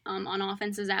talent on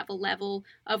offense is at the level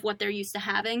of what they're used to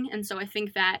having. And so I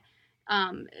think that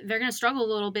they're going to struggle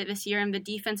a little bit this year, and the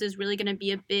defense is really going to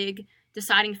be a big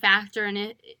deciding factor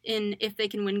in if they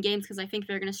can win games, because I think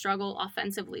they're going to struggle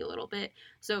offensively a little bit.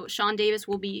 So Sean Davis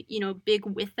will be, big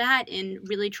with that in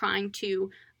really trying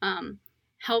to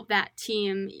help that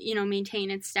team, maintain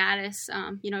its status.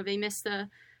 They missed the,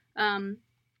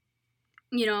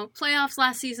 playoffs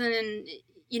last season, and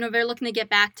they're looking to get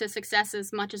back to success.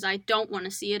 As much as I don't want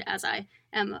to see it, as I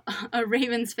am a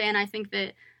Ravens fan, I think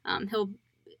that he'll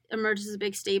emerge as a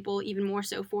big staple, even more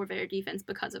so for their defense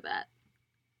because of that.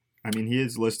 I mean, he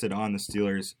is listed on the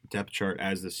Steelers depth chart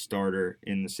as the starter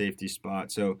in the safety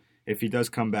spot. So if he does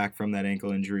come back from that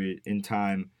ankle injury in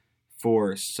time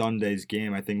for Sunday's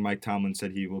game, I think Mike Tomlin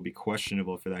said he will be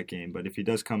questionable for that game. But if he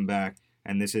does come back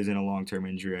and this isn't a long-term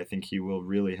injury, I think he will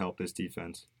really help this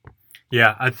defense.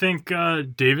 Yeah, I think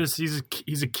Davis,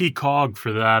 he's a key cog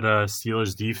for that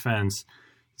Steelers defense.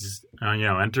 He's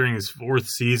entering his 4th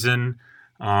season.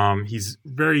 He's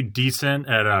very decent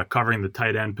at covering the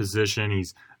tight end position.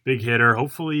 He's a big hitter.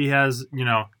 Hopefully he has,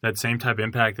 that same type of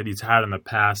impact that he's had in the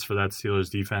past for that Steelers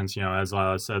defense. As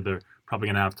Lila said, they're probably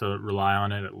going to have to rely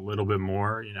on it a little bit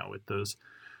more, with those,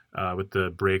 with the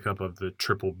breakup of the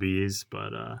triple Bs.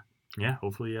 But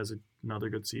hopefully he has another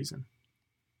good season.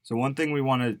 So one thing we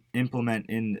want to implement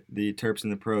in the Terps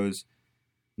and the Pros,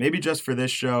 maybe just for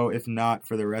this show, if not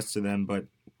for the rest of them, but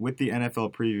with the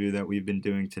NFL preview that we've been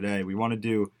doing today, we want to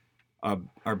do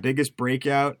our biggest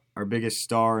breakout, our biggest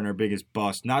star, and our biggest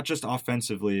bust, not just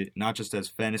offensively, not just as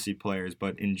fantasy players,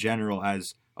 but in general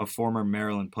as a former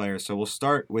Maryland player. So we'll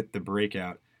start with the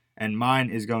breakout, and mine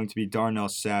is going to be Darnell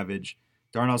Savage.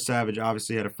 Darnell Savage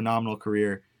obviously had a phenomenal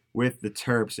career with the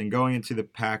Terps, and going into the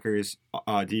Packers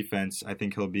defense, I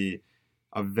think he'll be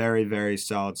a very, very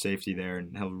solid safety there,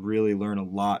 and he'll really learn a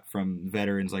lot from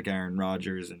veterans like Aaron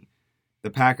Rodgers. And the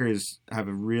Packers have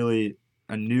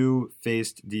a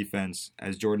new-faced defense,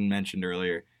 as Jordan mentioned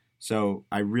earlier. So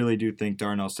I really do think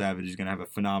Darnell Savage is going to have a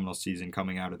phenomenal season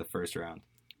coming out of the first round.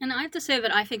 And I have to say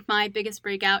that I think my biggest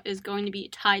breakout is going to be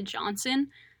Ty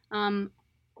Johnson.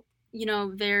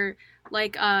 They're,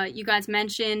 like you guys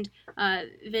mentioned,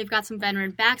 they've got some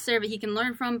veteran backs there that he can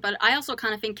learn from, but I also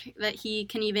kind of think that he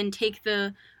can even take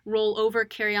the role over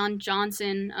Kerryon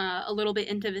Johnson a little bit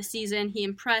into the season. He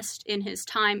impressed in his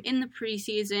time in the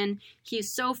preseason.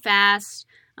 He's so fast.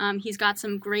 He's got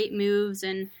some great moves,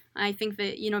 and I think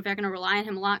that, they're going to rely on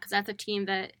him a lot because that's a team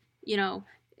that,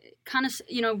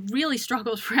 really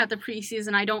struggled throughout the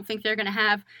preseason. I don't think they're going to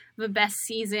have the best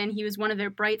season. He was one of their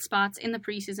bright spots in the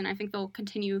preseason. I think they'll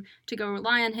continue to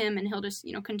rely on him, and he'll just,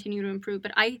 continue to improve.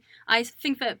 But I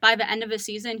think that by the end of the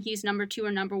season, he's number 2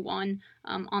 or number 1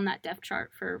 on that depth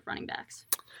chart for running backs.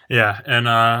 Yeah, and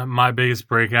my biggest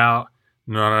breakout,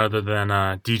 none other than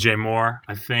DJ Moore.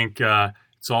 I think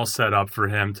it's all set up for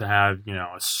him to have,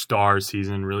 a star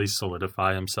season, really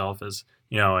solidify himself as,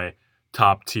 a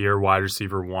top-tier wide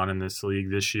receiver 1 in this league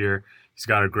this year. He's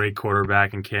got a great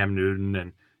quarterback in Cam Newton,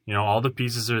 and, all the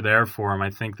pieces are there for him. I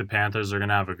think the Panthers are going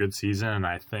to have a good season, and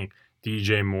I think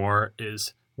DJ Moore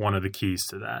is one of the keys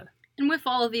to that. And with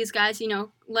all of these guys,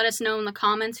 let us know in the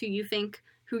comments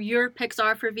who your picks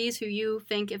are for these, who you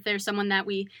think, if there's someone that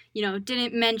we,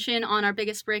 didn't mention on our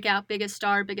biggest breakout, biggest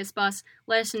star, biggest bust,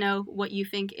 let us know what you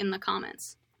think in the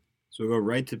comments. So we'll go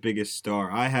right to biggest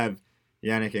star. I have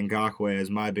Yannick Ngakoue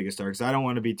as my biggest star because I don't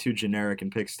want to be too generic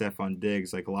and pick Stephon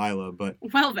Diggs like Lila, but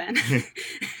well then,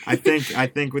 I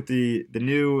think with the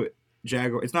new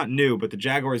Jaguar, it's not new, but the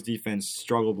Jaguars defense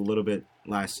struggled a little bit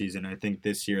last season. I think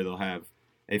this year they'll have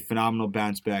a phenomenal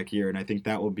bounce back year, and I think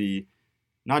that will be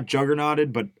not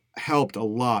juggernauted, but helped a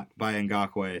lot by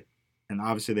Ngakoue. And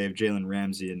obviously they have Jalen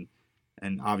Ramsey,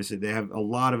 and obviously they have a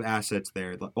lot of assets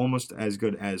there, almost as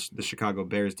good as the Chicago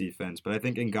Bears defense. But I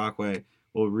think Ngakoue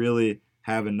will really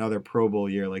have another Pro Bowl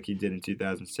year like he did in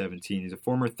 2017. He's a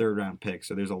former third-round pick,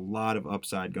 so there's a lot of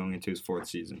upside going into his 4th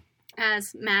season.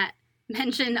 As Matt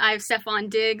mentioned, I have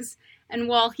Stephon Diggs, and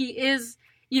while he is,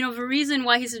 the reason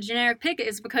why he's a generic pick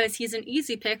is because he's an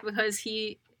easy pick, because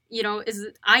he, is,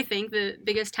 I think, the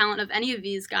biggest talent of any of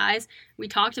these guys. We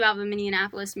talked about the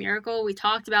Minneapolis Miracle. We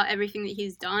talked about everything that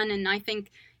he's done, and I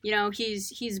think,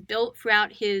 he's built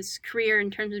throughout his career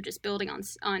in terms of just building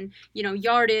on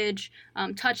yardage,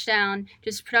 touchdown,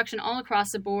 just production all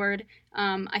across the board.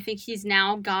 I think he's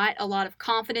now got a lot of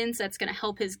confidence that's going to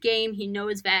help his game. He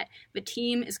knows that the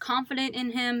team is confident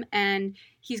in him, and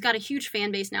he's got a huge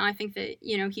fan base now. I think that,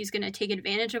 he's going to take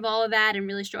advantage of all of that and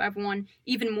really show everyone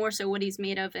even more so what he's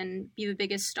made of and be the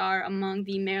biggest star among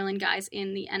the Maryland guys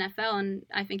in the NFL. And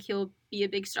I think he'll be a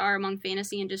big star among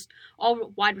fantasy and just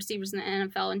all wide receivers in the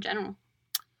NFL in general.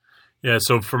 Yeah,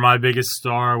 so for my biggest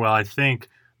star, well, I think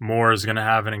Moore is going to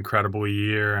have an incredible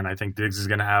year, and I think Diggs is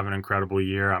going to have an incredible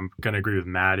year. I'm going to agree with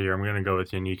Matt here. I'm going to go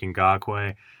with Yannick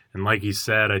Ngakoue. And like he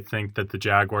said, I think that the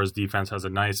Jaguars defense has a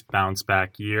nice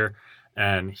bounce-back year,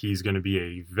 and he's going to be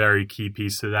a very key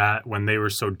piece to that. When they were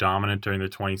so dominant during the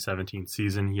 2017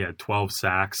 season, he had 12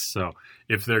 sacks. So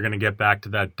if they're going to get back to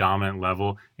that dominant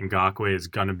level, Ngakoue is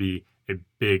going to be a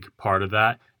big part of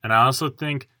that. And I also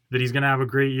think that he's going to have a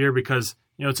great year because,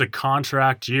 it's a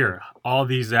contract year. All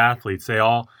these athletes, they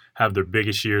all have their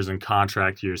biggest years in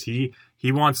contract years. He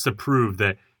wants to prove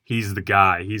that he's the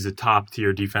guy. He's a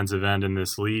top-tier defensive end in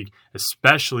this league,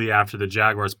 especially after the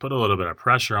Jaguars put a little bit of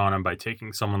pressure on him by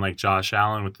taking someone like Josh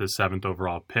Allen with the 7th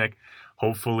overall pick.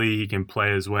 Hopefully he can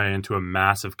play his way into a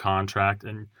massive contract,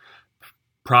 and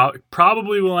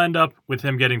probably will end up with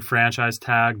him getting franchise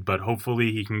tagged, but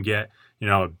hopefully he can get,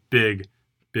 a big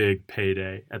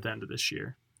payday at the end of this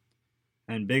year.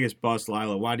 And biggest bust,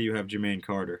 Lila, why do you have Jermaine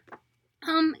Carter?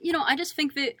 I just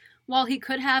think that while he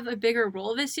could have a bigger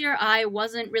role this year, I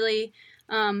wasn't really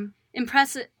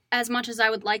impressed as much as I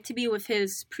would like to be with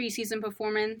his preseason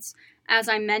performance. As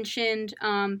I mentioned,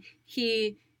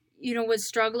 he, was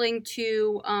struggling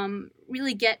to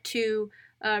really get to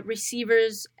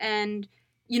receivers and,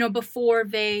 before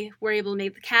they were able to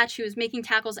make the catch. He was making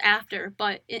tackles after,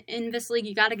 but in this league,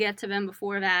 you got to get to them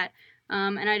before that.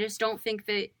 And I just don't think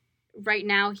that right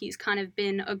now he's kind of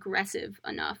been aggressive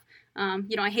enough.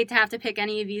 I hate to have to pick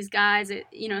any of these guys. It,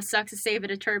 sucks to say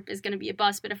that a Terp is going to be a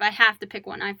bust, but if I have to pick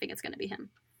one, I think it's going to be him.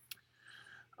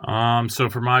 So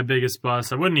for my biggest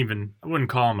bust, I wouldn't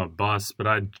call him a bust, but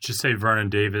I'd just say Vernon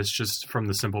Davis, just from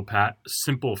the simple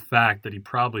fact that he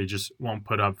probably just won't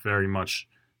put up very much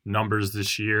numbers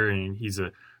this year, and he's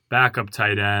a backup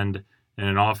tight end in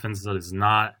an offense that is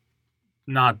not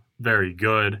very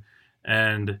good,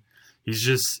 and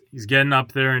he's getting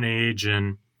up there in age,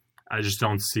 and I just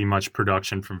don't see much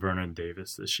production from Vernon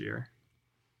Davis this year.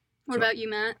 What about you,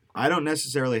 Matt? I don't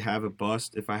necessarily have a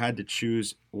bust. If I had to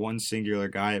choose one singular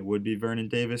guy, it would be Vernon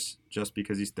Davis, just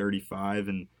because he's 35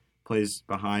 and plays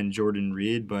behind Jordan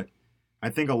Reed. But I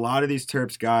think a lot of these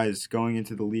Terps guys going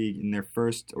into the league in their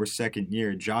first or second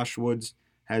year, Josh Woods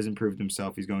has improved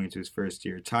himself. He's going into his first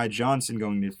year. Ty Johnson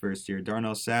going into his first year.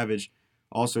 Darnell Savage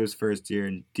also his first year.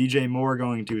 And DJ Moore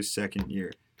going into his second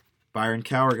year. Byron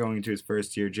Cowher going into his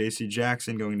first year. J.C.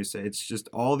 Jackson going to say. It's just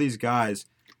all these guys,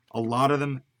 a lot of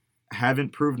them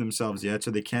haven't proved themselves yet, so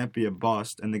they can't be a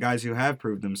bust. And the guys who have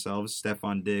proved themselves,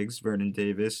 Stephon Diggs, Vernon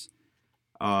Davis,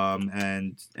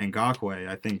 and Ngakoue,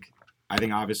 I think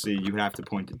obviously you have to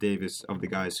point to Davis of the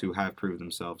guys who have proved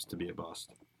themselves to be a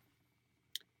bust.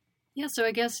 Yeah, so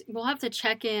I guess we'll have to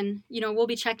check in. We'll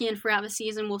be checking in throughout the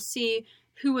season. We'll see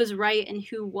who was right and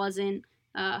who wasn't.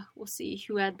 We'll see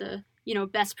who had the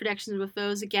best predictions with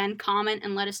those. Again, comment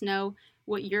and let us know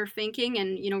what you're thinking.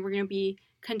 And we're going to be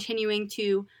continuing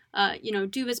to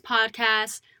do this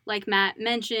podcast. Like Matt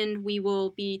mentioned, we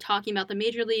will be talking about the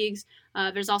major leagues.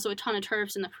 There's also a ton of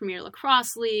Terps in the Premier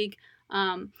Lacrosse League,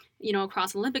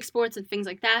 across Olympic sports and things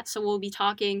like that. So we'll be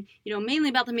talking, mainly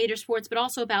about the major sports, but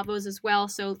also about those as well.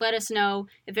 So let us know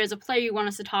if there's a player you want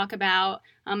us to talk about,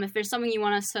 if there's something you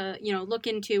want us to, look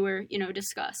into or,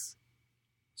 discuss.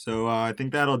 So I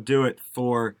think that'll do it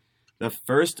for the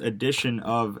first edition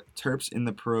of Terps in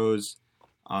the Pros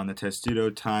on the Testudo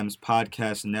Times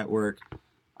Podcast Network.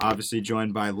 Obviously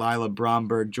joined by Lila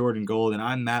Bromberg, Jordan Gold, and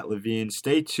I'm Matt Levine.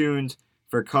 Stay tuned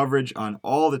for coverage on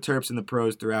all the Terps in the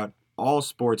Pros throughout all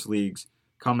sports leagues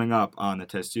coming up on the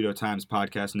Testudo Times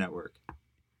Podcast Network.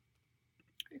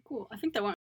 Very cool. I think that went